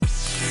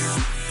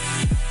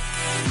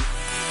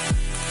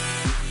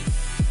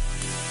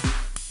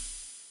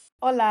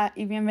Hola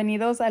y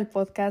bienvenidos al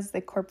podcast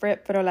de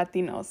Corporate pero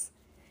Latinos.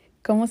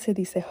 ¿Cómo se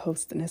dice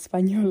host en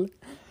español?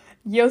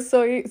 Yo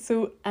soy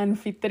su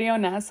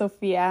anfitriona,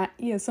 Sofía,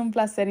 y es un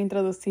placer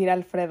introducir a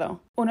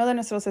Alfredo, uno de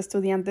nuestros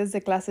estudiantes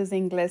de clases de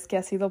inglés que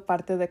ha sido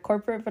parte de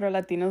Corporate pero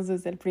Latinos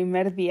desde el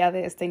primer día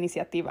de esta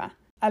iniciativa.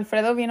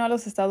 Alfredo vino a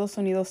los Estados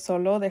Unidos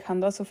solo,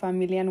 dejando a su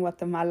familia en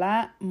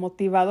Guatemala,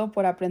 motivado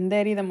por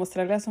aprender y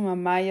demostrarle a su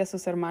mamá y a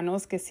sus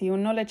hermanos que si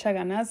uno le echa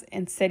ganas,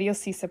 en serio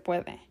sí se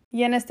puede.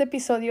 Y en este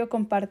episodio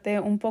comparte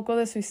un poco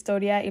de su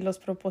historia y los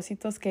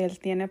propósitos que él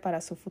tiene para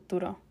su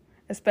futuro.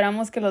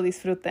 Esperamos que lo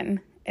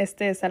disfruten.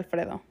 Este es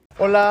Alfredo.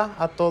 Hola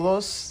a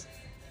todos.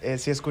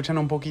 Si escuchan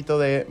un poquito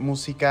de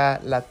música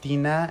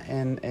latina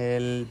en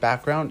el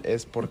background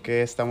es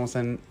porque estamos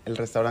en el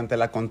restaurante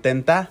La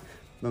Contenta,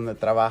 donde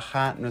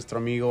trabaja nuestro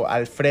amigo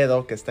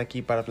Alfredo, que está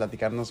aquí para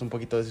platicarnos un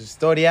poquito de su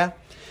historia.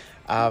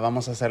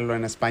 Vamos a hacerlo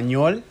en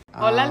español.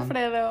 Hola,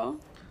 Alfredo.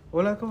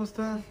 Hola, ¿cómo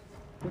estás?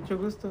 Mucho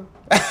gusto.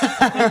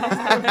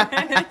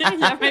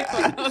 Ya me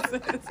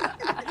conoces.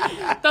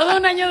 Todo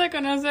un año de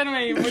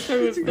conocerme y mucho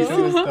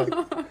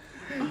gusto.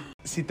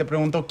 Si te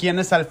pregunto, ¿quién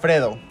es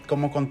Alfredo?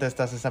 ¿Cómo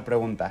contestas esa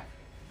pregunta?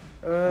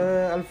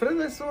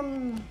 Alfredo es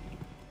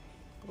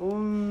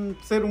un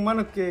ser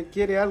humano que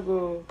quiere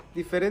algo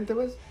diferente,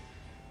 ¿ves?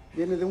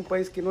 Viene de un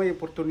país que no hay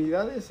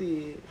oportunidades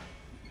y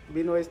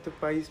vino a este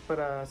país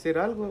para hacer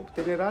algo,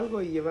 tener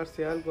algo y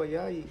llevarse algo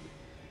allá y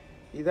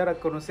dar a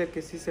conocer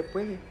que sí se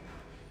puede.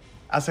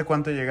 ¿Hace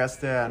cuánto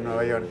llegaste a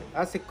Nueva York?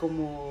 Hace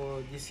como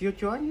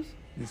 18 años.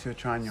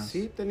 18 años.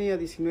 Sí, tenía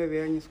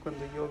 19 años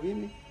cuando yo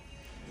vine.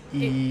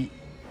 Y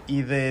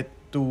de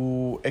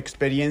tu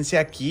experiencia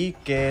aquí,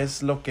 ¿qué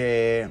es lo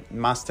que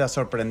más te ha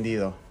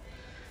sorprendido?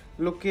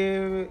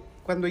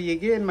 Cuando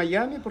llegué en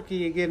Miami, porque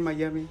llegué en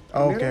Miami.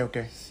 Ok.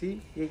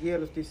 Sí, llegué a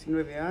los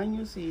 19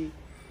 años y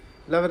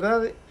la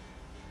verdad,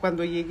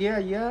 cuando llegué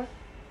allá,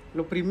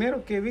 lo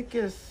primero que vi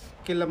es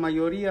que la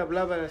mayoría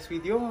hablaba su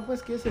idioma,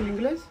 pues, que es el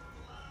inglés.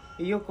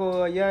 Y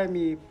yo allá en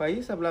mi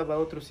país hablaba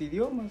otros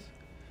idiomas.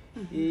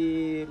 Uh-huh.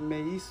 Y me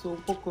hizo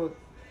un poco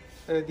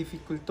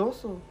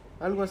dificultoso,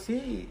 algo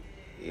así.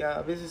 Y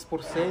a veces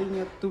por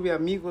señas, tuve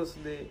amigos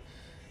de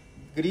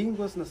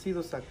gringos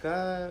nacidos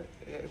acá,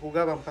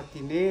 jugaban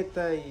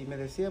patineta y me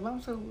decían,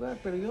 vamos a jugar,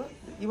 pero yo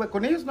iba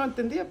con ellos, no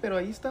entendía, pero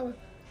ahí estaba.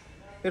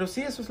 Pero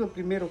sí, eso es lo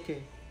primero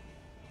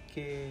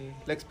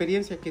la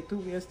experiencia que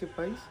tuve en este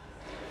país.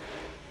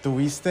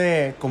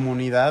 ¿Tuviste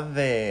comunidad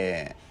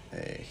de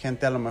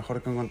gente a lo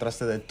mejor que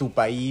encontraste de tu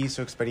país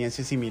o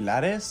experiencias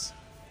similares?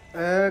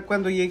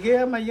 Cuando llegué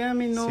a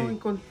Miami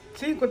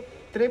sí.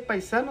 Encontré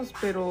paisanos,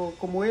 pero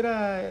como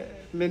era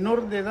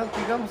menor de edad,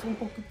 digamos, un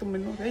poquito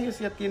menor, ellos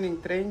ya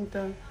tienen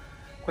 30,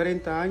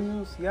 40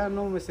 años, ya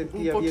no me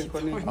sentía bien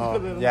con ellos.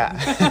 Ya.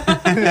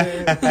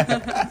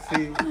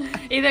 Sí.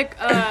 ¿Y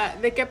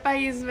de qué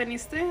país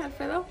veniste,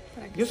 Alfredo?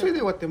 Yo soy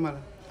de Guatemala,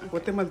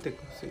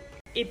 guatemalteco, sí.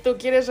 ¿Y tú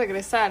quieres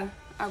regresar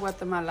a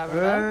Guatemala,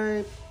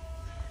 verdad?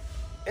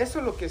 Eso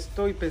es lo que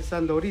estoy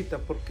pensando ahorita,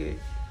 porque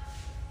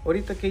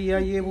ahorita que ya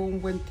llevo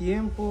un buen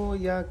tiempo,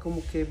 ya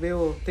como que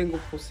tengo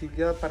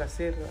posibilidad para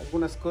hacer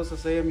algunas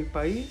cosas allá en mi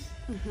país.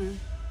 Uh-huh.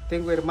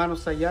 Tengo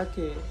hermanos allá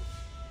que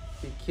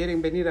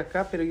quieren venir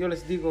acá, pero yo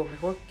les digo,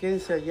 mejor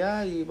quédense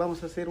allá y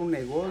vamos a hacer un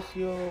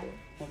negocio,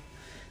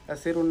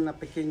 hacer una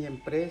pequeña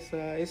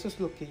empresa. Eso es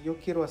lo que yo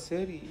quiero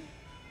hacer,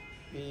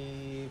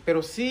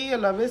 pero sí a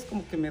la vez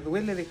como que me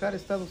duele dejar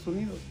Estados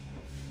Unidos.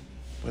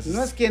 Pues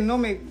no es que no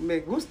me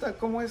gusta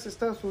cómo es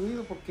Estados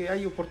Unidos, porque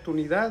hay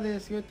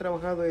oportunidades. Yo he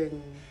trabajado en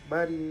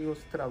varios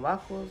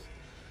trabajos.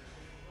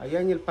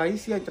 Allá en el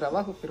país sí hay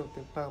trabajo, pero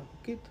te pagan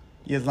poquito.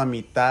 Y es la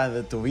mitad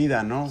de tu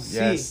vida, ¿no?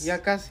 Sí,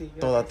 ya casi.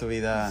 Toda tu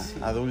vida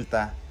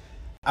adulta.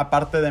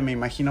 Aparte de, me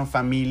imagino,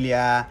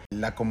 familia,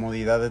 la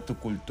comodidad de tu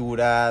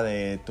cultura,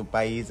 de tu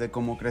país, de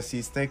cómo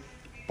creciste,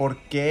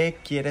 ¿por qué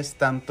quieres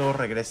tanto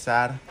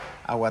regresar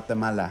a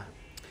Guatemala?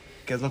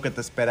 ¿Qué es lo que te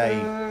espera ahí?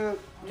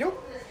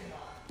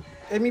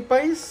 En mi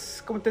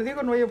país, como te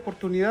digo, no hay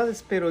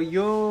oportunidades, pero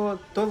yo,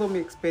 toda mi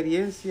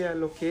experiencia,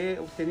 lo que he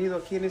obtenido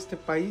aquí en este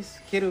país,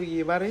 quiero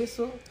llevar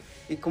eso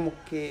y como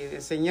que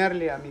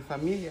enseñarle a mi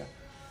familia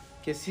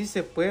que sí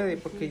se puede,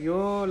 porque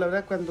yo, la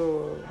verdad,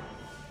 cuando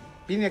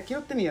vine aquí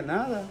no tenía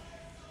nada.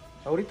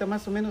 Ahorita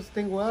más o menos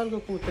tengo algo,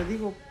 como te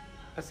digo,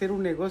 hacer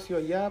un negocio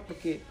allá,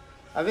 porque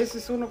a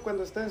veces uno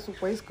cuando está en su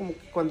país, como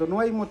que cuando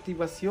no hay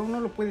motivación, no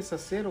lo puedes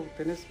hacer o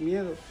tenés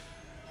miedo.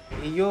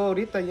 Y yo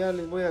ahorita ya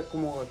les voy a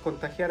como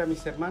contagiar a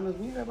mis hermanos,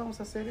 mira, vamos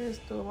a hacer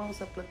esto, vamos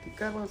a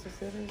platicar, vamos a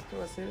hacer esto,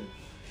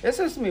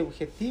 Eso es mi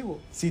objetivo.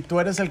 Si tú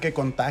eres el que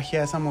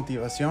contagia esa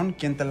motivación,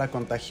 ¿quién te la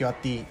contagió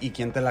a ti y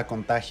quién te la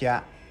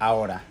contagia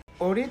ahora?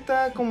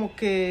 Ahorita como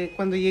que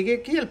cuando llegué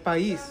aquí al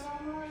país,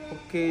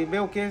 porque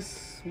veo que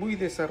es muy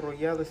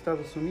desarrollado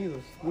Estados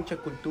Unidos, mucha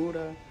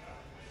cultura.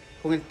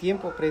 Con el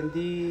tiempo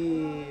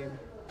aprendí,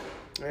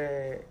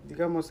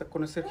 digamos, a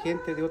conocer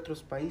gente de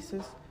otros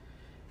países.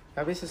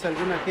 A veces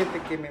alguna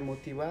gente que me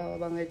motivaba,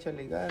 van a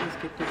echarle ganas,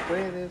 que tú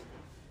puedes.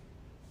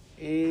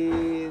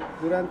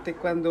 Durante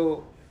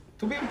cuando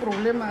tuve un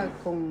problema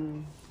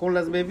con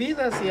las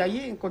bebidas y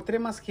allí encontré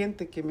más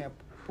gente que me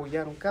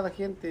apoyaron. Cada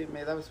gente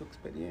me daba su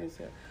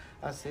experiencia,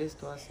 haz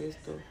esto.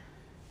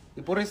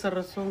 Y por esa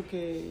razón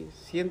que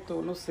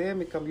siento, no sé,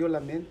 me cambió la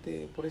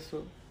mente, por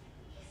eso,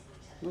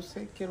 no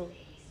sé, quiero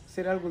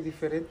hacer algo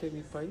diferente en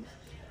mi país.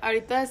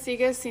 ¿Ahorita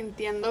sigues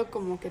sintiendo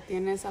como que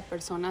tienes a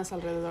personas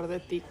alrededor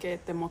de ti que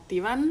te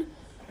motivan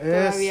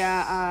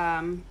todavía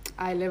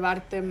a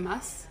elevarte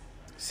más?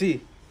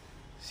 Sí,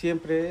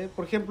 siempre.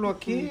 Por ejemplo,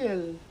 aquí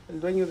el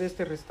dueño de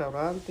este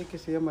restaurante que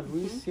se llama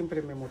Luis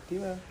siempre me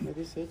motiva, me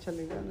dice,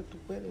 échale ganas, tú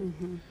puedes.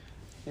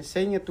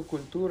 Enseña tu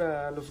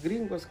cultura a los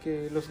gringos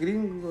que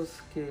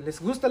les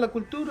gusta la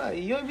cultura.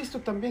 Y yo he visto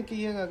también que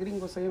llega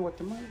gringos allá en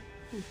Guatemala.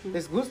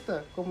 Les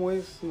gusta cómo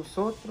es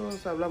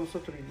nosotros, hablamos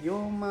otro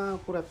idioma,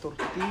 pura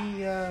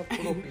tortilla,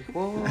 puro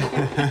frijol.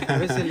 A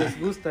veces les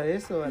gusta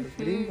eso a los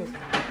gringos.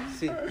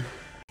 Sí.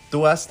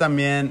 Tú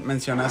también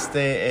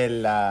mencionaste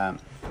el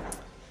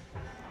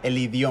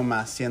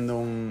idioma siendo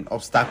un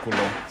obstáculo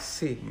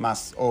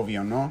más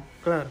obvio, ¿no?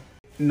 Claro.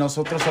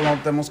 Nosotros solo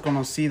te hemos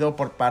conocido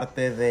por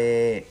parte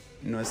de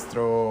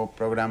nuestro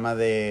programa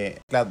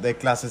de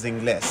clases de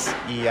inglés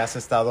y has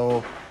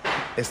estado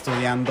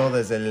estudiando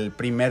desde el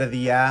primer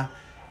día,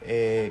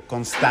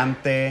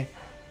 constante,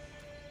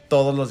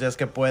 todos los días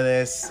que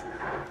puedes,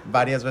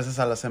 varias veces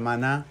a la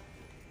semana,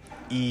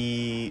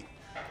 y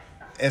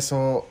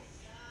eso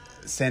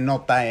se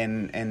nota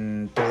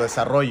en tu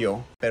desarrollo.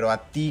 Pero a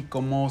ti,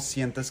 ¿cómo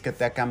sientes que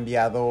te ha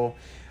cambiado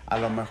a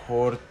lo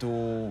mejor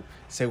tu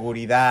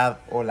seguridad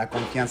o la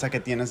confianza que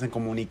tienes en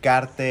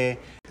comunicarte,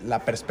 la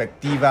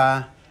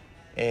perspectiva,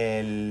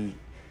 el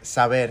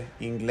saber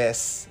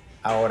inglés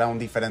ahora a un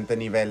diferente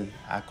nivel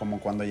a como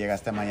cuando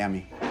llegaste a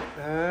Miami?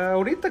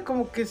 Ahorita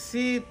como que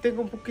sí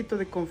tengo un poquito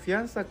de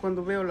confianza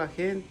cuando veo a la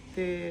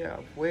gente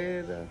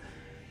afuera.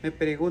 Me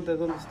pregunta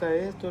dónde está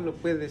esto, lo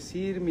puede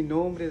decir, mi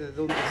nombre, de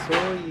dónde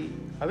soy. Y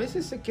a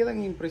veces se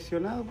quedan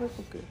impresionados, pues,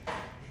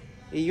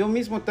 y yo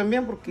mismo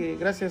también, porque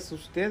gracias a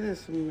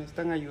ustedes me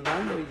están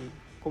ayudando y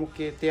como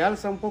que te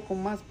alza un poco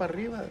más para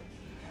arriba.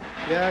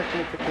 Ya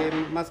como que te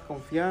da más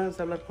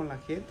confianza, hablar con la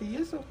gente y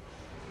eso.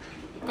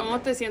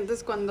 ¿Cómo te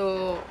sientes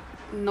cuando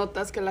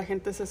notas que la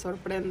gente se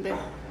sorprende?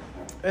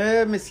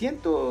 Me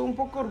siento un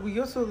poco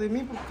orgulloso de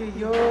mí porque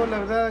yo, la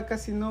verdad,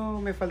 casi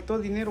no me faltó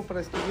dinero para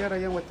estudiar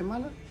allá en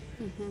Guatemala.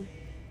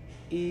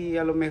 Y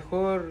a lo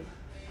mejor,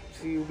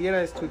 si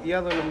hubiera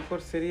estudiado, a lo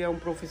mejor sería un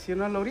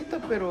profesional ahorita,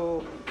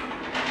 pero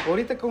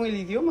ahorita con el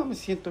idioma me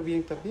siento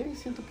bien también.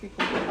 Siento que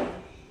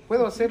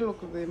puedo hacer lo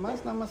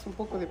demás, nada más un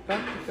poco de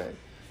práctica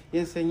y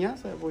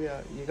enseñanza, voy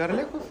a llegar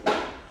lejos.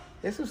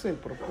 Eso es el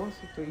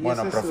propósito. Y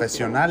bueno,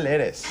 profesional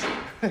eres.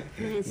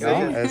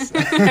 ¿No?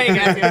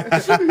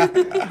 Gracias.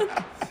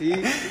 Sí.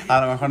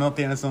 A lo mejor no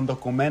tienes un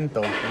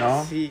documento,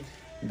 ¿no? Sí.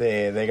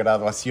 De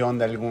graduación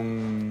de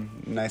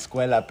alguna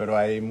escuela, pero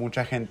hay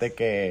mucha gente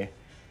que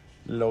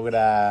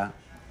logra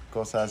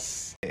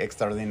cosas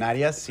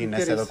extraordinarias sin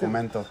ese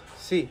documento.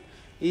 Sí.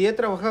 Y he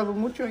trabajado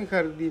mucho en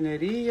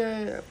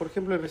jardinería, por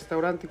ejemplo, el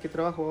restaurante que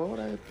trabajo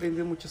ahora, he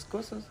aprendido muchas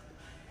cosas.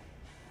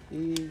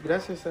 Y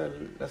gracias a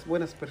las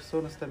buenas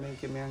personas también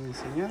que me han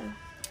enseñado.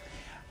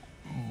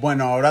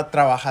 Bueno, ahora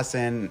trabajas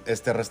en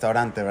este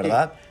restaurante,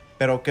 ¿verdad? Sí.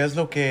 Pero ¿qué es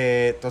lo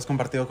que tú has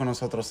compartido con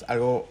nosotros?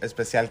 ¿Algo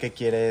especial que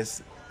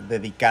quieres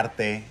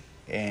dedicarte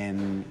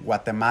en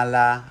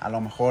Guatemala? A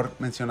lo mejor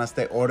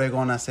mencionaste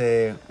Oregon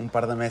hace un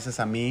par de meses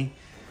a mí.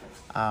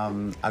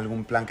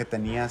 ¿Algún plan que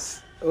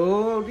tenías?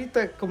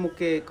 Ahorita como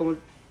que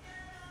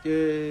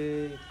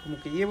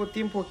llevo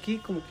tiempo aquí,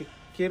 como que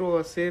quiero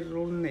hacer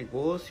un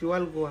negocio,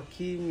 algo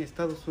aquí en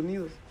Estados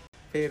Unidos,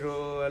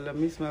 pero a la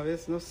misma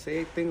vez, no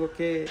sé, tengo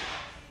que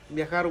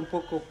viajar un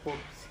poco por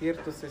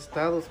ciertos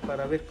estados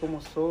para ver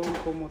cómo son,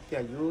 cómo te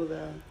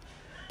ayudan.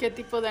 ¿Qué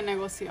tipo de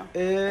negocio?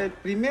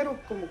 Primero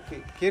como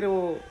que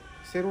quiero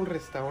hacer un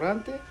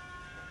restaurante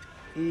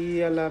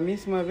y a la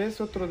misma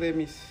vez otro de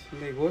mis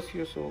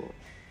negocios o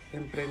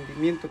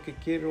emprendimiento que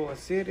quiero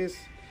hacer es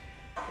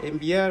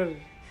enviar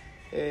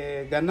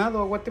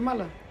ganado a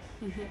Guatemala.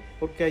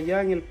 Porque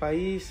allá en el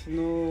país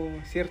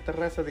cierta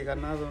raza de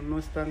ganado no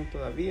están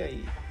todavía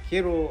y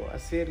quiero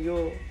hacer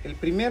yo el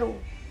primero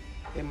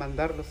en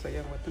mandarlos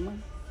allá a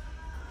Guatemala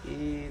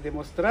y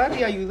demostrar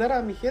y ayudar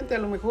a mi gente. A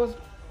lo mejor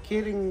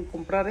quieren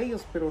comprar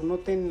ellos, pero no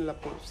tienen la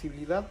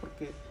posibilidad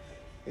porque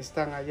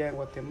están allá en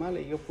Guatemala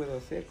y yo puedo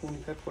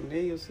comunicar con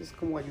ellos, es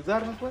como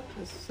ayudarnos, pues.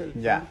 Ese es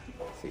el ya.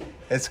 Sí.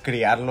 Es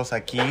criarlos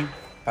aquí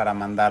para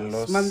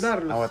mandarlos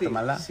a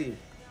Guatemala. Sí,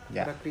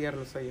 ya. Para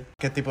criarlos allá.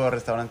 ¿Qué tipo de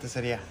restaurante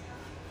sería?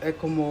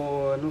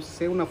 Como, no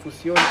sé, una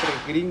fusión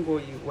entre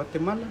gringo y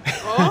Guatemala.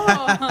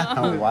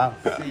 Oh, wow.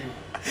 Sí.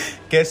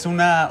 ¿Qué es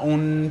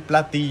un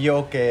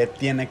platillo que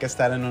tiene que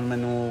estar en un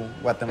menú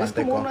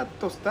guatemalteco? Es como una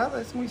tostada,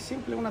 es muy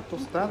simple, una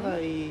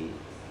tostada y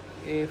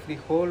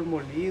frijol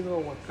molido,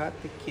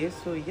 aguacate,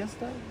 queso y ya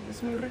está,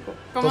 es muy rico.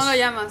 ¿Cómo lo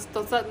llamas?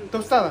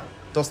 Tostada.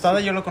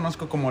 Tostada yo lo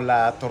conozco como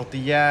la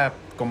tortilla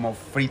como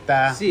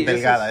frita, sí,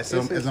 delgada. ¿Es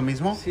lo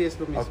mismo? Sí, es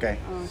lo mismo. Okay.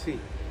 Sí,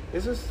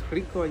 eso es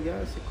rico allá,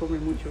 se come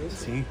mucho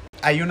eso. Sí.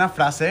 Hay una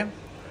frase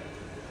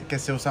que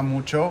se usa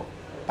mucho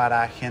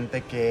para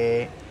gente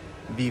que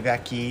vive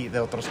aquí de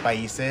otros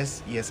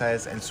países y esa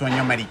es el sueño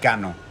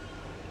americano.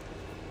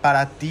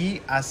 Para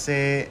ti,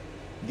 hace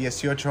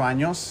 18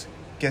 años,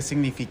 ¿qué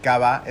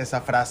significaba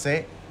esa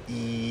frase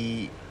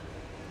y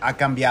ha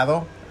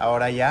cambiado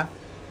ahora ya?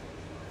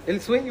 El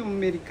sueño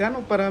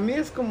americano para mí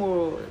es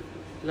como,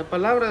 la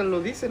palabra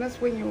lo dice, ¿no?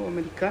 Sueño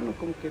americano,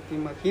 como que te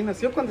imaginas.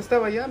 Yo cuando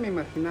estaba allá me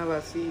imaginaba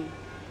así,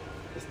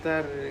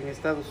 estar en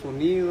Estados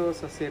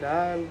Unidos, hacer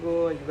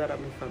algo, ayudar a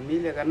mi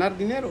familia, ganar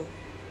dinero.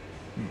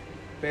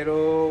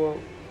 Pero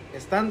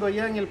estando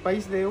allá en el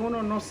país de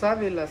uno no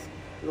sabe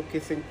lo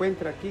que se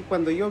encuentra aquí.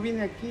 Cuando yo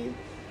vine aquí,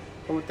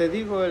 como te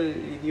digo,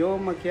 el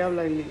idioma que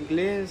habla en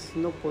inglés,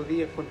 no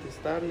podía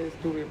contestarles,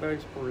 tuve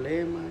varios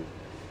problemas.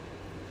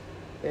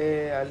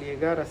 Al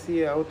llegar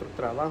así a otro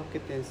trabajo que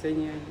te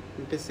enseñan,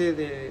 empecé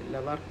de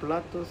lavar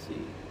platos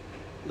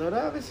y la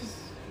verdad a veces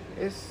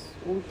es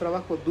un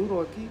trabajo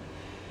duro aquí.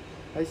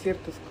 Hay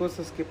ciertas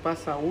cosas que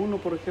pasa uno,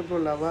 por ejemplo,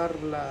 lavar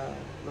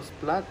los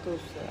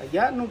platos.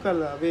 Allá nunca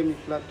lavé mi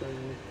plato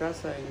en mi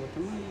casa, en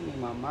Guatemala,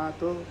 mi mamá,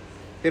 todo.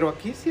 Pero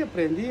aquí sí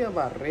aprendí a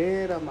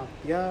barrer, a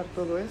mapear,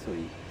 todo eso.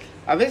 Y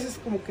a veces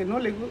como que no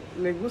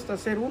le gusta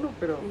hacer uno,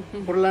 pero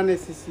por la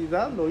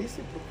necesidad lo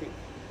hice, porque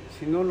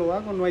si no lo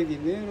hago no hay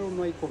dinero,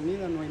 no hay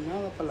comida, no hay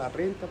nada para la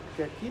renta,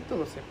 porque aquí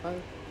todo se paga.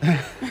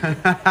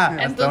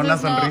 Hasta una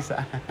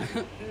sonrisa.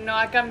 ¿No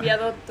ha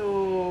cambiado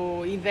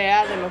tu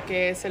idea de lo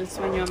que es el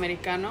sueño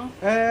americano?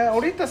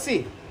 Ahorita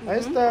sí, a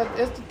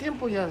este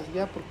tiempo ya,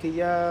 porque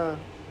ya,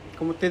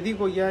 como te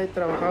digo, ya he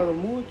trabajado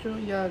mucho,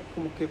 ya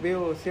como que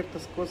veo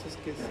ciertas cosas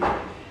que sí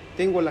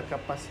tengo la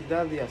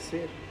capacidad de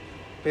hacer,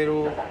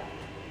 pero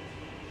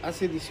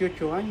hace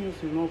 18 años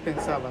no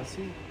pensaba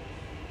así.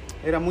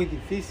 Era muy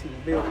difícil,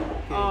 veo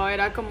que...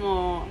 Era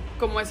como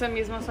ese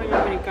mismo sueño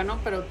americano,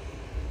 pero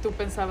tú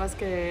pensabas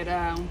que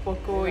era un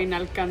poco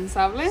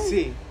inalcanzable.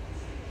 Sí,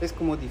 es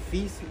como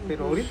difícil,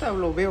 pero ahorita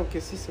lo veo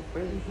que sí se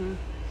puede.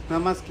 Nada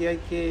más que hay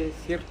que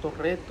ciertos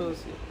retos,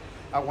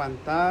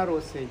 aguantar o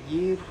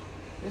seguir.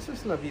 Eso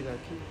es la vida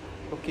aquí,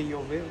 lo que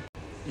yo veo.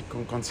 Y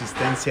con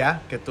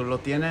consistencia, que tú lo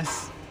tienes,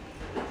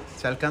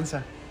 se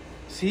alcanza.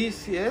 Sí,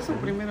 eso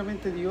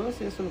primeramente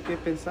Dios, eso es lo que he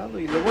pensado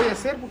y lo voy a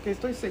hacer porque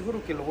estoy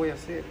seguro que lo voy a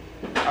hacer.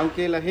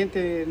 Aunque la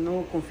gente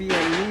no confía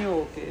en mí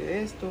o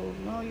que esto,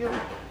 no, yo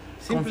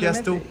simplemente...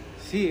 ¿Confías tú?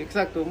 Sí,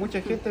 exacto.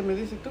 Mucha gente me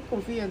dice, tú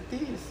confía en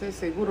ti, sé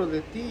seguro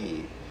de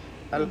ti.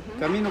 Al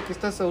camino que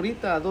estás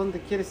ahorita, a donde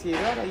quieres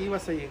llegar, ahí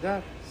vas a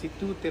llegar, si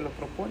tú te lo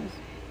propones.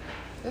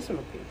 Eso es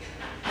lo que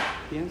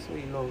pienso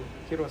y lo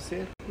quiero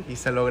hacer. Y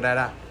se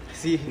logrará.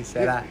 Sí, y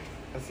será.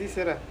 Así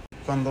será.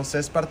 Cuando se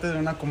es parte de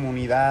una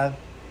comunidad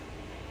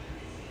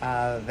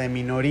de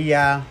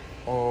minoría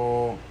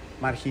o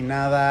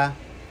marginada,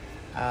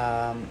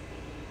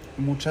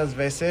 muchas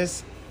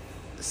veces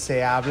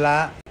se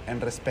habla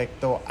en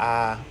respecto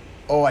a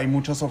hay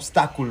muchos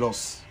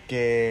obstáculos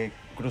que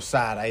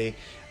cruzar, hay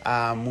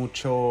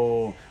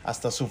mucho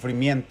hasta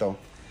sufrimiento,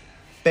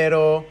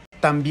 pero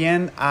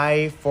también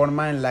hay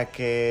forma en la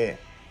que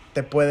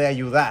te puede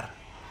ayudar,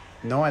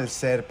 ¿no? El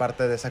ser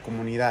parte de esa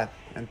comunidad.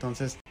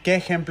 Entonces, ¿qué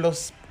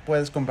ejemplos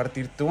puedes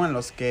compartir tú en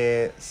los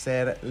que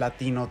ser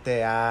latino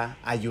te ha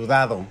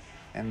ayudado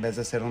en vez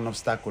de ser un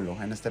obstáculo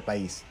en este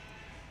país?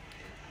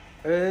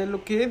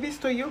 Lo que he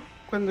visto yo,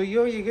 cuando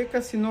yo llegué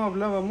casi no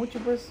hablaba mucho,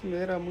 pues me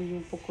era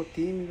un poco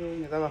tímido,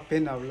 me daba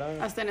pena hablar.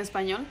 ¿Hasta en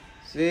español?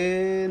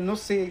 No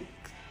sé,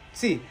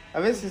 sí, a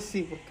veces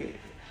sí, porque...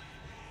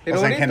 Pero o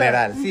sea, ahorita, en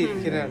general. Sí,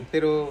 en general,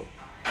 pero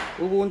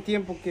hubo un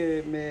tiempo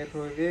que me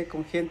rodeé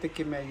con gente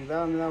que me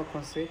ayudaba, me daba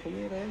consejos,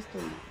 mira esto,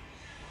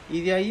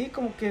 y de ahí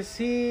como que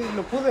sí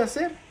lo pude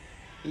hacer.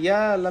 Y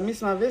ya la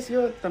misma vez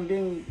yo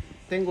también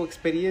tengo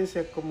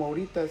experiencia, como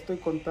ahorita estoy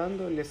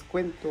contando, les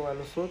cuento a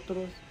los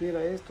otros,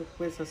 mira esto,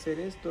 puedes hacer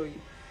esto. Y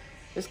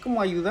es como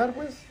ayudar,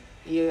 pues.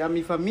 Y a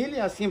mi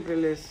familia siempre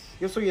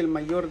yo soy el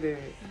mayor de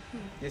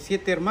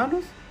 7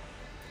 hermanos.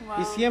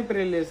 Wow. Y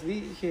siempre les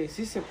dije,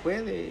 sí se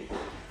puede.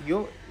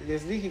 Yo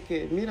les dije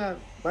que, mira,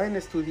 vayan a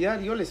estudiar,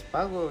 yo les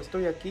pago,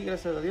 estoy aquí,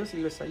 gracias a Dios, y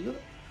les ayudo.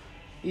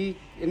 Y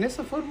en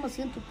esa forma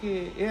siento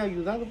que he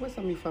ayudado pues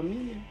a mi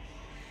familia.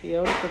 Y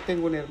ahorita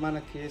tengo una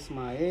hermana que es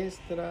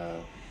maestra,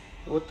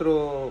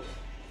 otro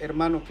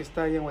hermano que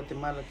está allá en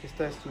Guatemala que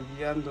está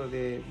estudiando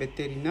de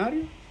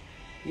veterinario.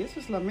 Y esa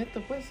es la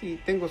meta pues, y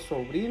tengo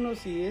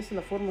sobrinos y es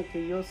la forma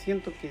que yo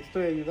siento que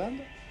estoy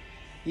ayudando.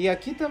 Y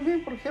aquí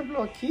también, por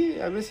ejemplo, aquí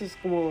a veces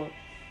como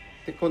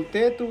te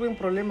conté, tuve un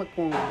problema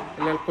con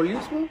el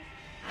alcoholismo.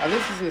 A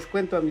veces les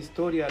cuento a mi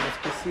historia a los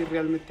que sí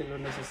realmente lo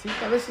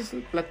necesitan. A veces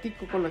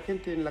platico con la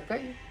gente en la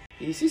calle.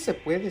 Y sí se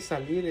puede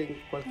salir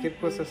en cualquier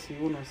cosa si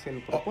uno se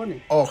lo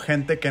propone. O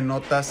gente que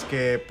notas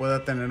que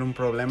pueda tener un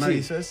problema, Sí,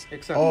 dices.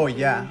 exacto. Oh,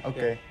 ya, ok.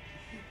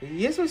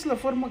 Y eso es la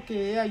forma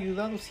que he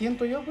ayudado,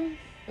 siento yo, güey.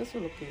 Eso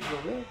es lo que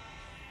yo veo.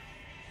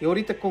 Y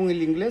ahorita con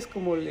el inglés,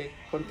 como le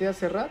conté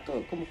hace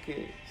rato, como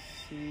que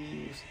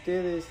si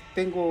ustedes,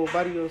 tengo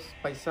varios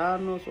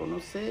paisanos o no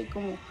sé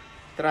cómo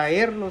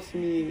traerlos,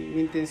 mi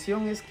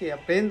intención es que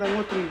aprendan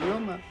otro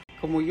idioma,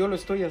 como yo lo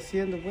estoy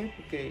haciendo, pues,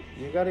 porque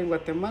llegar en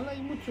Guatemala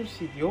hay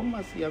muchos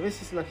idiomas y a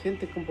veces la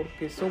gente, como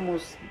porque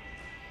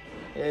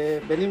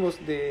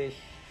venimos de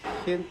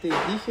gente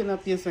indígena,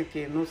 piensan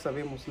que no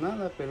sabemos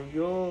nada, pero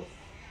yo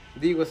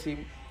digo así,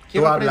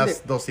 ¿Tú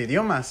hablas 2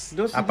 idiomas?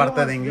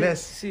 Aparte de inglés.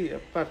 Sí,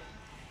 aparte.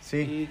 Sí.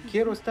 Y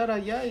quiero estar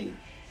allá y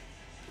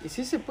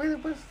sí se puede,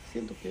 pues,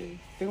 siento que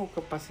tengo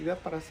capacidad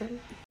para hacerlo.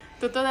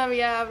 ¿Tú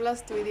todavía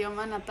hablas tu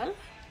idioma natal?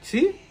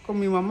 Sí, con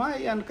mi mamá,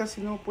 ella casi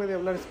no puede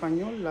hablar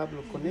español,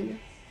 hablo con ella.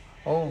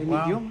 En mi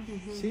idioma,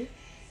 sí.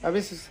 A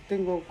veces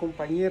tengo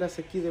compañeras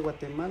aquí de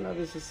Guatemala, a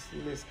veces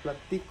les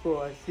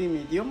platico así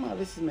mi idioma, a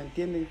veces me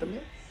entienden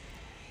también.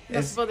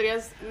 ¿Nos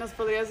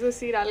podrías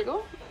decir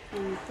algo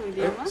en tu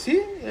idioma?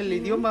 Sí, el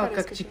idioma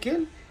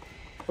cachiquel.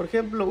 Por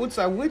ejemplo,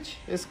 Utsawich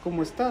es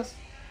como estás.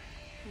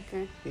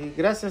 Okay. Y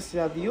gracias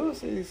a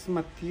Dios es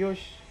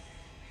Matiosh.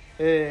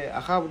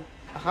 Ajau.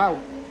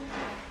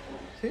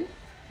 ¿Sí?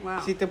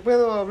 Wow. Si te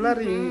puedo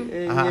hablar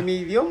en mi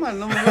idioma,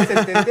 no me vas a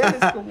entender.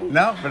 Es como...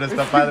 No, pero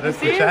está padre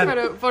escuchar. Sí,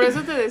 pero por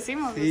eso te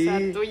decimos. Sí, o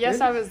sea, tú ya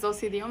sabes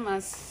 2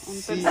 idiomas. Un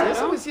sí, tercero.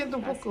 eso me siento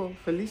un poco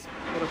feliz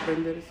por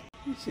aprender eso.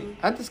 Sí.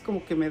 Antes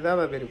como que me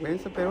daba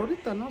vergüenza, pero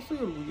ahorita no, soy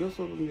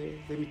orgulloso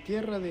de mi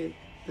tierra, de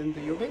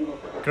donde yo vengo.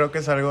 Creo que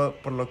es algo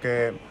por lo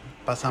que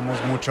pasamos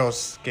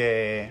muchos,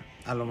 que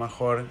a lo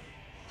mejor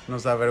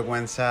nos da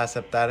vergüenza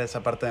aceptar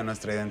esa parte de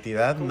nuestra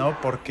identidad, ¿no?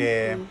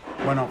 Porque,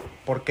 bueno,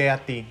 ¿por qué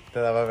a ti te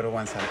daba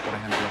vergüenza, por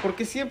ejemplo?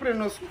 Porque siempre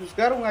nos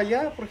juzgaron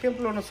allá, por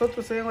ejemplo,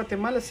 nosotros allá en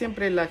Guatemala,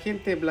 siempre la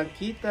gente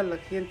blanquita, la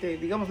gente,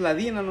 digamos,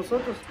 ladina,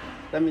 nosotros,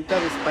 la mitad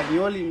de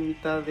español y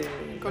mitad de...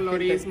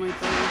 Colorismo y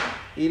todo.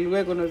 Y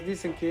luego nos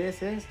dicen que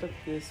es esto,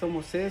 que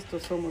somos esto,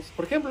 somos...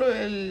 Por ejemplo,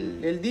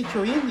 el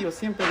dicho indio,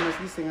 siempre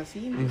nos dicen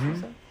así, indios,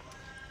 ¿no?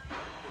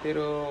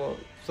 Pero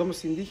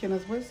somos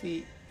indígenas, pues,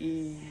 y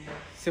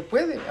se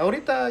puede.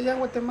 Ahorita allá en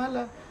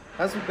Guatemala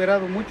ha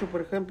superado mucho,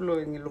 por ejemplo,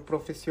 en lo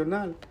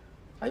profesional.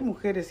 Hay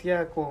mujeres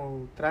ya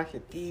con traje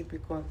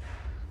típico,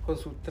 con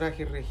su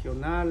traje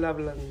regional,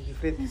 hablan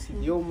diferentes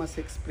idiomas,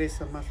 se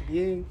expresan más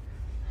bien.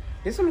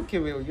 Eso es lo que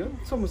veo yo.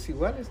 Somos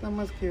iguales, nada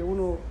más que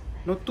uno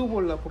no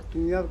tuvo la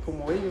oportunidad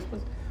como ellos,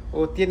 pues,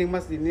 o tienen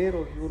más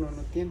dinero y uno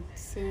no tiene.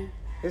 Sí.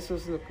 Eso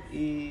es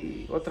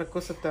y otra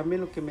cosa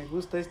también, lo que me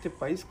gusta de este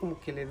país,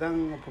 como que le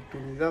dan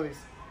oportunidades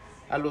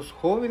a los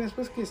jóvenes,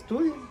 pues, que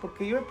estudien,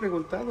 porque yo he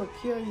preguntado,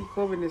 aquí hay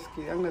jóvenes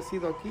que han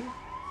nacido aquí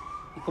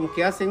y como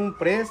que hacen un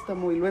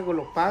préstamo y luego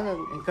lo pagan.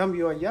 En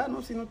cambio allá,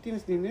 no, si no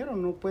tienes dinero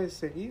no puedes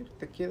seguir,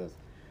 te quedas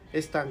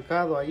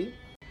estancado ahí.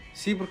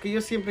 Sí, porque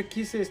yo siempre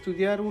quise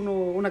estudiar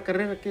una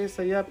carrera que es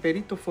allá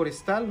perito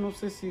forestal, no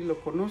sé si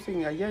lo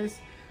conocen, allá es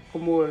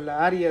como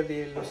la área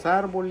de los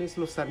árboles,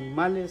 los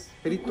animales,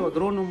 perito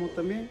agrónomo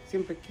también,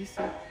 siempre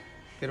quise,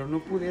 pero no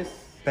pude.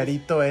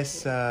 Perito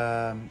es...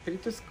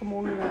 Perito es como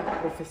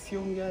una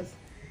profesión ya.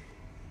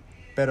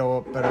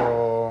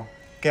 Pero,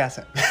 ¿qué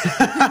hacen?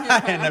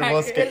 En el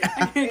bosque.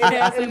 ¿Qué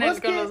hacen El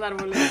bosque con los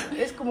árboles?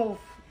 Es como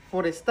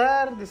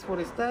forestar,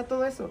 desforestar,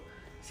 todo eso.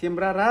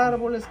 Sembrar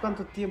árboles,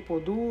 cuánto tiempo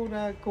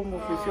dura, cómo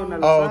funcionan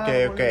los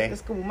árboles. Okay.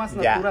 Es como más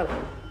natural.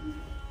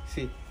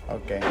 Sí.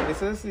 Okay.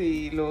 Eso es,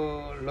 y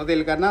lo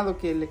del ganado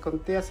que le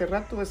conté hace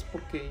rato es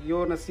porque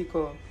yo nací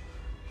con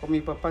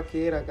mi papá,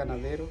 que era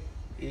ganadero,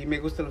 y me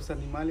gustan los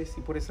animales,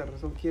 y por esa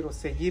razón quiero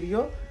seguir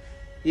yo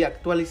y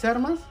actualizar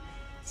más.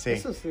 Sí.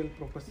 Eso es el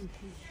propósito.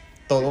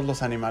 ¿Todos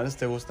los animales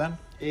te gustan?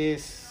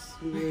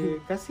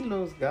 Casi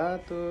los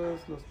gatos,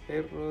 los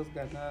perros,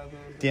 ganados.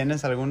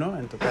 ¿Tienes alguno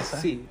en tu casa?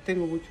 Sí,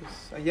 tengo muchos.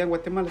 Allá en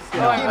Guatemala sí.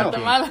 No, aquí no.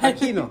 Guatemala.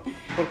 Aquí no,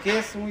 porque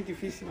es muy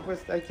difícil,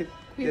 pues hay que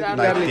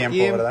Cuidarlo. darle No hay tiempo,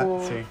 tiempo,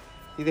 ¿verdad? Sí.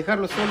 y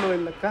dejarlo solo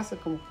en la casa,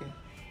 como que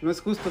no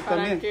es justo ¿Para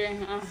también. qué?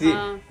 Ajá. Sí.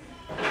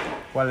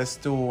 ¿Cuál es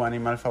tu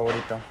animal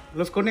favorito?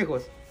 Los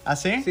conejos. ¿Ah,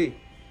 sí? Sí.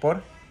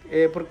 ¿Por?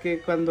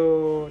 Porque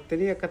cuando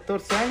tenía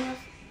 14 años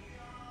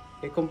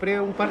compré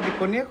un par de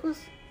conejos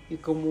y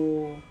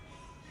como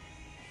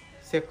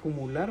se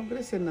acumularon,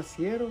 se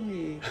nacieron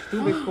y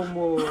tuve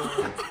como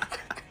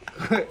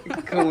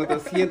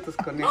 200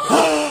 conejos.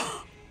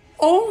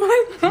 Oh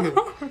my God.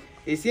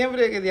 Y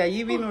siempre de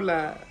allí vino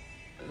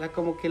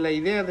como que la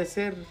idea de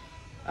ser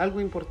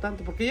algo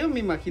importante, porque yo me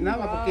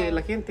imaginaba, porque a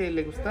la gente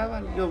le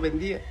gustaba, yo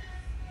vendía.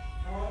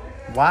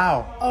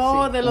 ¡Wow!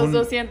 Oh, Sí. de los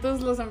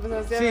 200 los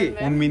empezaste a Sí,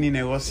 vender. Un mini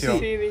negocio.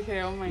 Sí,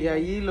 dije, oh my God. Y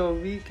allí lo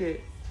vi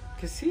que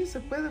sí se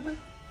puede ver.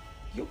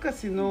 Yo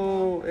casi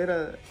no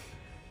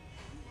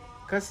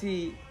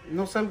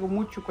salgo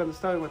mucho cuando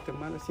estaba en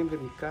Guatemala, siempre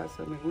en mi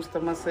casa. Me gusta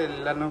más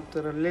la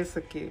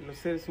naturaleza que los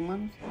seres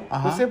humanos.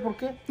 Ajá. No sé por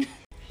qué.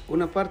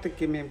 Una parte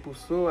que me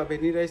impulsó a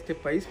venir a este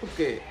país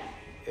porque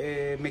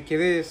me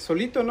quedé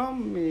solito, ¿no?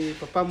 Mi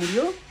papá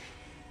murió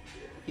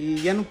y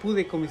ya no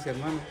pude con mis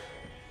hermanos.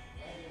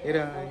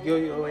 Yo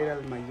era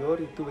el mayor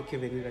y tuve que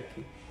venir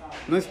aquí.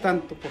 No es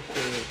tanto porque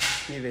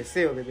mi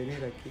deseo de venir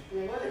aquí.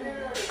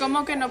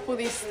 ¿Cómo que no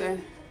pudiste?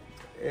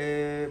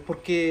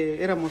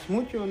 Porque éramos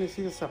muchos,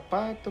 necesito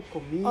zapatos,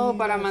 comida. Oh,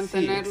 para sí,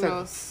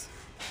 mantenerlos.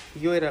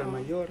 yo era el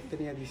mayor,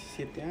 tenía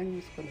 17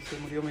 años cuando se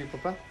murió mi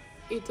papá.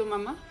 ¿Y tu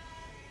mamá?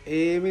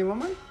 Mi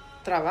mamá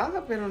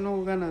trabaja, pero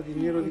no gana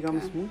dinero, Ok.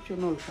 digamos, mucho,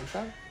 no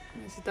alcanzaba.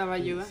 Necesitaba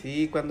ayuda.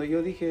 Sí, cuando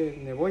yo dije,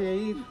 me voy a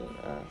ir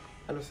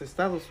a los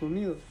Estados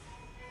Unidos,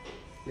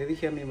 le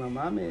dije a mi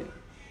mamá,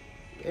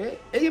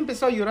 ella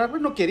empezó a llorar,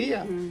 pero no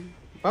quería.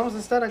 Vamos a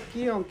estar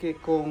aquí, aunque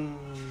con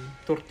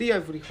tortilla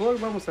y frijol,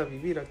 vamos a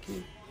vivir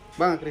aquí.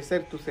 Van a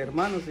crecer tus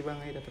hermanos y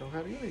van a ir a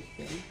trabajar. Yo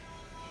dije, ¿no?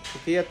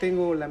 Porque ya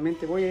tengo la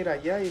mente, voy a ir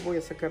allá y voy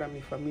a sacar a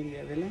mi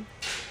familia adelante.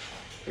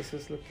 Eso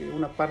es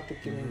una parte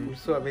que me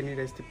impulsó a venir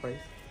a este país.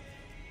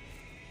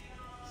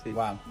 Sí.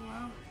 Wow.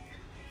 Wow.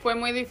 ¿Fue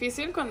muy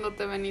difícil cuando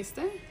te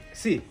viniste?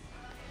 Sí,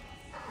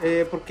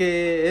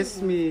 porque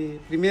es mi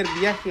primer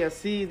viaje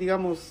así,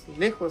 digamos,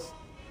 lejos.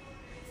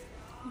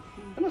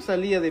 Yo no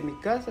salía de mi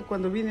casa.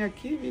 Cuando vine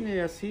aquí,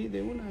 vine así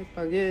de una.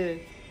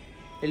 Pagué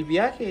el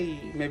viaje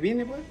y me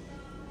vine, pues.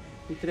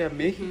 Entré a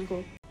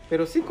México.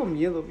 Pero sí con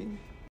miedo vine.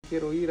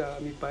 Quiero ir a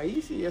mi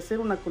país y hacer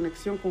una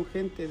conexión con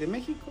gente de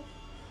México.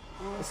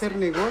 Hacer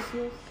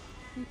negocios.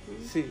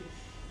 Sí,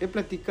 he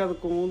platicado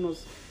con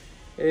unos,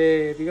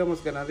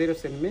 digamos,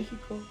 ganaderos en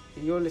México.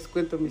 Y yo les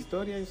cuento mi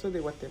historia. Yo soy de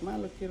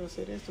Guatemala, quiero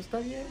hacer esto. Está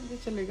bien,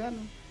 échale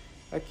ganas.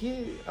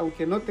 Aquí,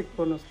 aunque no te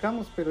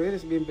conozcamos, pero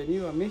eres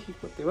bienvenido a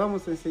México. Te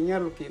vamos a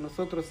enseñar lo que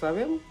nosotros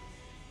sabemos.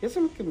 Eso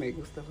es lo que me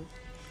gusta, ¿no?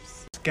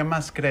 ¿Qué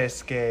más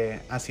crees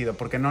que ha sido?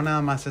 Porque no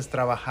nada más es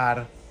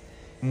trabajar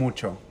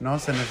mucho, ¿no?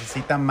 Se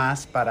necesita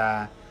más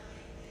para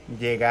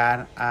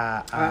llegar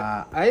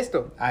A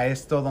esto. a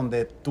esto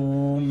donde tú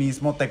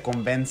mismo te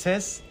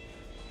convences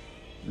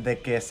de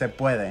que se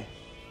puede.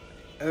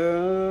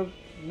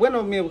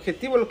 Bueno, mi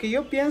objetivo, lo que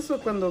yo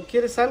pienso cuando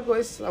quieres algo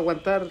es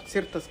aguantar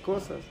ciertas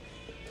cosas.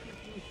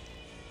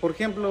 Por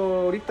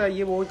ejemplo, ahorita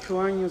llevo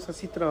 8 años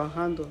así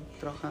trabajando.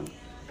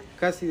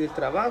 Casi del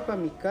trabajo a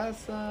mi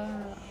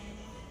casa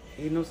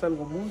y no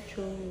salgo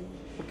mucho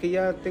porque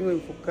ya tengo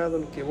enfocado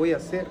lo que voy a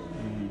hacer.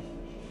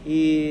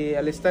 Y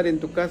al estar en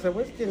tu casa,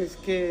 pues tienes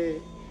que,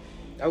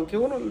 aunque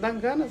uno dan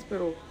ganas,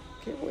 pero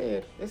qué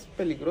ver, es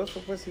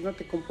peligroso, pues si no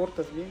te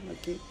comportas bien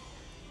aquí.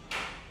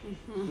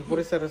 Y por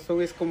esa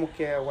razón es como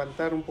que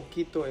aguantar un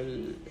poquito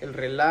el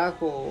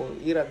relajo,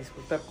 ir a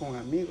disfrutar con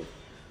amigos.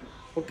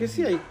 Porque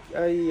sí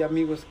hay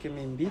amigos que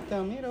me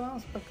invitan, mira,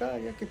 vamos para acá,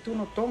 ya que tú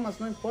no tomas,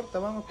 no importa,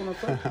 vamos con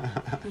nosotros.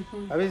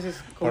 A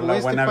veces, como Por la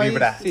este buena país,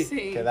 vibra sí,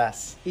 que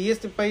das. y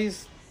este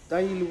país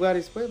hay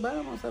lugares, pues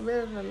vamos a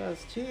ver a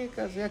las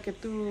chicas, ya que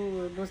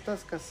tú no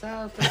estás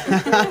casado.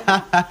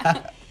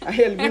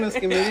 Hay algunos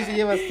que me dicen,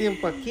 llevas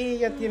tiempo aquí,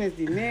 ya tienes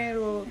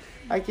dinero,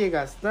 hay que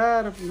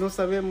gastar, no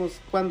sabemos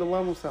cuándo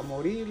vamos a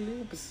morir.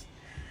 Pues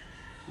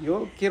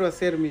yo quiero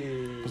hacer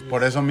Pues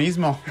por eso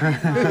mismo,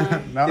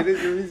 ¿no?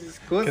 mis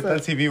cosas. ¿Qué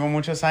tal si vivo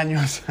muchos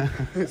años?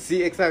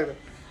 Sí, exacto.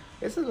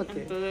 Eso es lo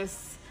que... Entonces,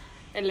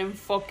 el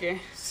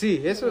enfoque.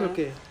 Sí, eso es lo ¿verdad?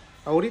 que...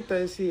 Ahorita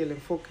es sí el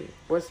enfoque.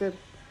 Puede ser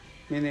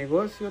mi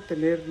negocio,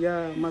 tener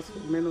ya más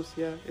o menos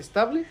ya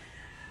estable.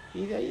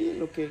 Y de ahí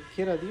lo que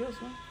quiera Dios,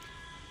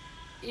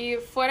 ¿no? Y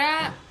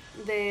fuera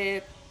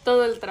de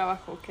todo el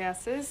trabajo que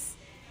haces,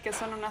 ¿qué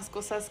son unas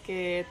cosas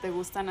que te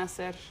gustan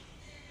hacer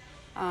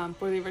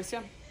por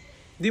diversión?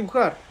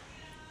 Dibujar,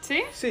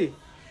 ¿Sí? sí.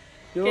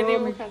 ¿Qué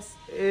dibujas?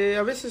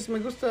 A veces me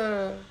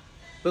gusta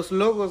los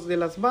logos de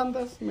las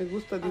bandas, me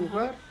gusta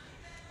dibujar.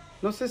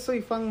 No sé,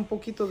 soy fan un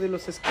poquito de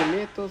los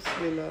esqueletos,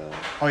 de la...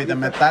 Hoy de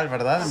metal,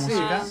 ¿verdad? De Sí,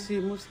 música. sí,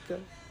 música.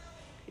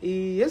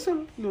 Y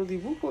eso lo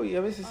dibujo y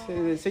a veces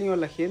le enseño a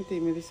la gente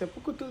y me dice, ¿a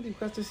poco tú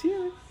dibujaste? Sí,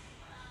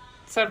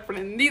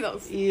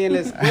 Sorprendidos. Y en la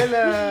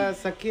escuela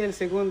saqué el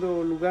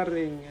segundo lugar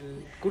en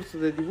el curso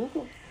de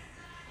dibujo.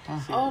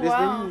 Ah. Sí, Oh, desde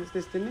wow. niño,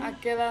 desde niño. ¿A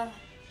qué edad?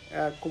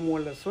 Como a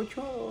los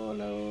 8 o a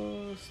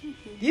los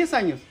 10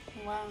 años.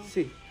 Wow.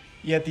 Sí.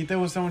 ¿Y a ti te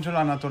gusta mucho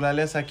la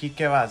naturaleza? ¿Aquí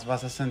qué vas?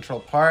 ¿Vas a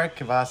Central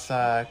Park? ¿Vas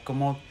a...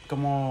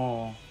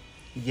 ¿Cómo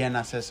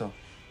llenas eso?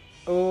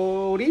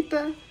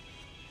 Ahorita,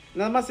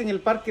 nada más en el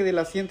parque de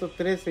la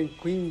 103 en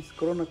Queens,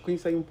 Corona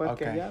Queens, hay un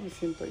parque Ok. allá, me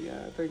siento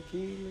allá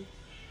tranquilo.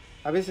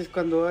 A veces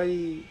cuando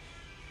hay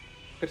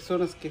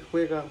personas que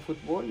juegan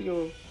fútbol,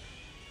 yo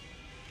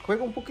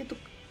juego un poquito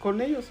con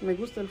ellos, me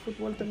gusta el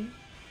fútbol también.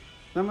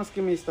 Nada más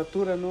que mi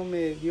estatura no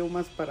me dio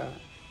más para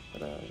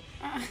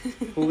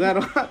jugar.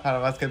 ¿Para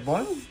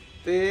básquetbol?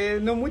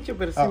 No mucho,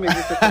 pero sí me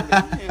gusta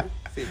también.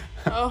 Sí.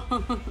 Oh.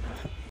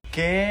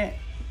 ¿Qué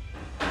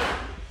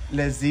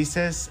les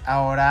dices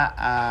ahora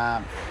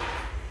a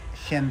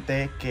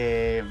gente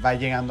que va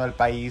llegando al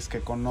país, que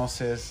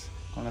conoces,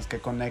 con las que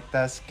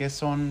conectas? ¿Qué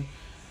son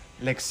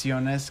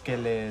lecciones que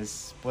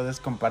les puedes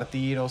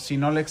compartir? O si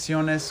no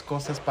lecciones,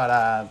 cosas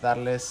para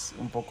darles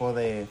un poco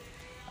de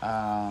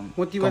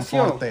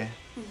Motivación. conforte.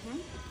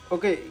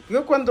 Ok,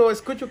 yo cuando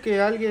escucho que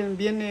alguien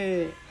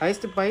viene a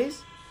este país,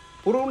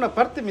 por una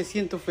parte me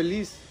siento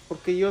feliz,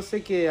 porque yo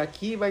sé que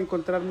aquí va a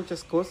encontrar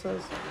muchas cosas,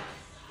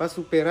 va a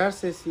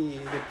superarse si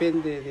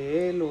depende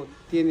de él o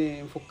tiene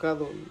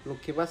enfocado lo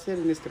que va a hacer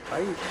en este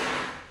país.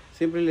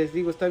 Siempre les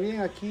digo, está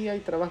bien, aquí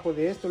hay trabajo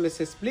de esto, les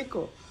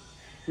explico.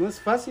 No es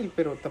fácil,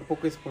 pero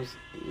tampoco es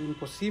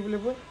imposible,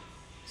 pues.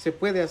 Se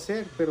puede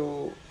hacer,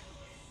 pero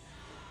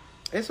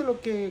eso es lo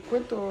que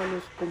cuento a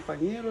los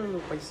compañeros, a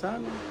los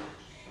paisanos.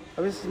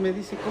 A veces me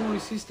dice, ¿cómo lo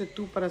hiciste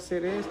tú para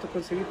hacer esto,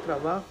 conseguir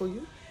trabajo?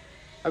 Yo,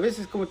 a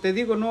veces, como te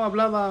digo, no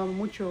hablaba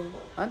mucho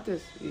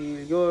antes.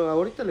 Y yo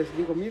ahorita les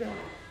digo, mira,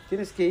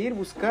 tienes que ir,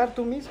 buscar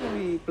tú mismo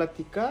y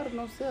platicar,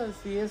 no sé,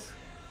 si es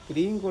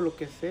gringo, lo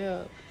que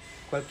sea,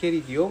 cualquier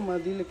idioma,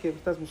 dile que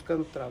estás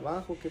buscando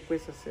trabajo, que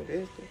puedes hacer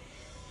esto.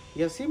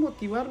 Y así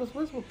motivarlos,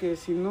 pues, porque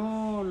si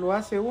no lo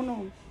hace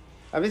uno,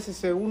 a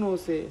veces uno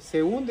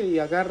se hunde y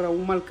agarra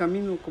un mal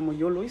camino como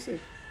yo lo hice.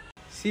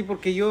 Sí,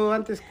 porque yo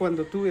antes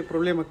cuando tuve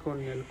problemas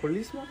con el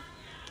alcoholismo,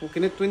 porque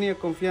no tenía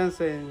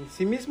confianza en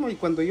sí mismo y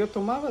cuando yo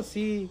tomaba,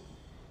 sí,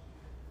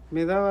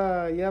 me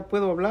daba, ya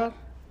puedo hablar,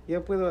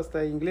 ya puedo,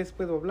 hasta inglés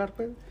puedo hablar,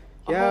 pues.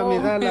 Ya me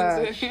da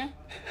la... ¿En serio?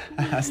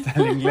 Hasta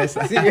el inglés.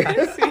 Sí.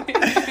 Sí.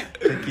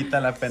 Te quita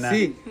la pena.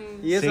 Sí,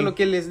 y eso Sí. es lo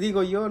que les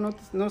digo yo,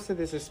 no se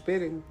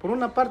desesperen. Por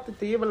una parte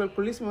te lleva al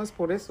alcoholismo, es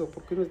por eso,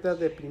 porque uno está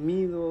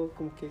deprimido,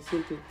 como que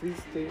siente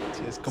triste,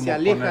 Sí, es como se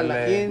aleja a la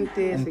ponerle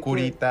gente. un se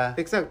curita.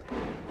 queda- Exacto,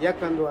 ya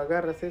cuando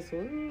agarras eso,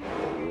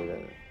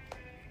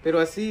 pero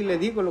así le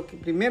digo, lo que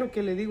primero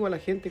que le digo a la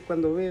gente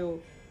cuando veo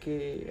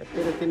que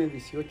apenas tienen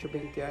 18,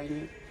 20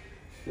 años,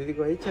 le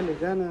digo, échale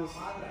ganas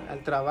al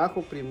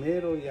trabajo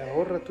primero y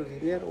ahorra tu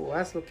dinero o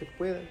haz lo que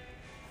puedas.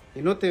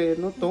 Y no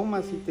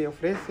tomas y te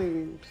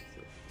ofrecen. Pues,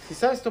 si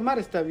sabes tomar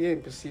está bien,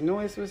 pues si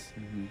no, eso es,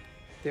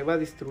 te va a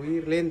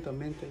destruir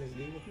lentamente, les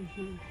digo.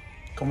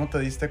 ¿Cómo te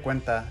diste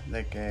cuenta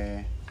de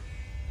que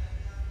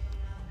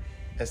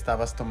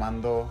estabas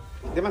tomando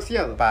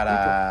Demasiado.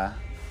 para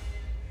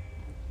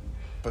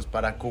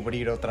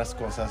cubrir otras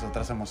cosas,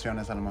 otras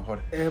emociones a lo mejor?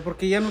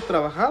 Porque ya no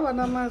trabajaba,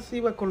 nada más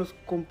iba con los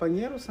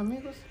compañeros,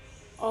 amigos.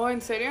 Oh,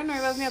 ¿en serio? ¿No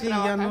ibas ni a Sí,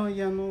 trabajar?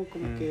 ya no,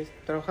 como que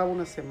trabajaba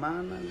una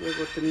semana,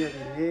 luego tenía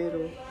dinero,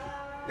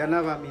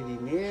 ganaba mi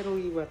dinero,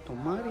 iba a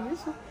tomar y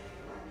eso.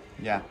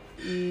 Ya.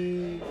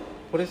 Y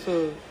por eso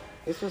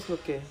es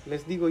lo que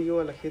les digo yo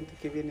a la gente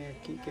que viene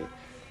aquí, que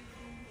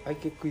hay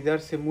que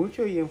cuidarse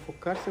mucho y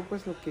enfocarse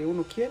pues lo que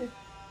uno quiere.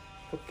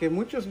 Porque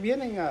muchos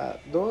vienen a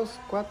 2,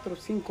 4,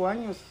 5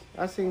 años,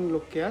 hacen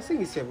lo que hacen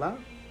y se van.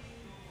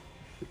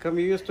 En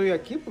cambio yo estoy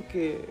aquí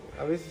porque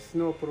a veces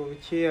no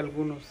aproveché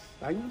algunos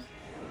años.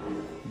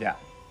 Ya.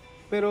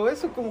 Pero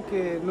eso como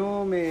que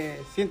no me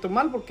siento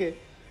mal porque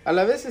a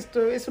la vez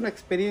esto es una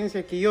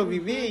experiencia que yo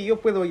viví y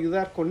yo puedo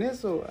ayudar con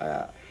eso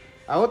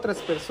a otras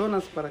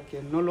personas para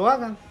que no lo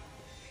hagan.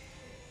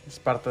 Es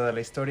parte de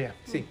la historia.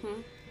 Sí.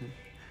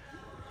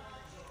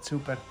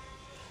 Súper.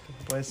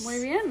 Pues Muy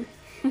bien.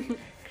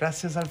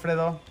 gracias,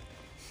 Alfredo.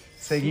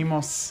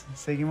 Seguimos,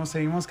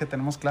 que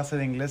tenemos clase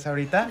de inglés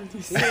ahorita.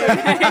 Sí,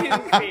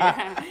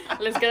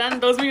 les quedan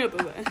 2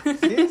 minutos.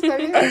 Sí, está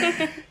bien.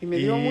 Y me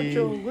dio Y-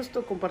 mucho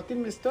gusto compartir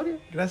mi historia.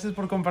 Gracias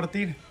por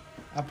compartir.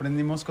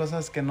 Aprendimos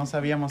cosas que no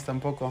sabíamos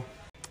tampoco.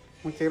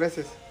 Muchas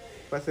gracias.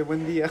 Pase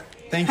buen día.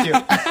 Thank you.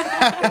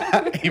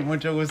 Y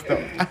mucho gusto.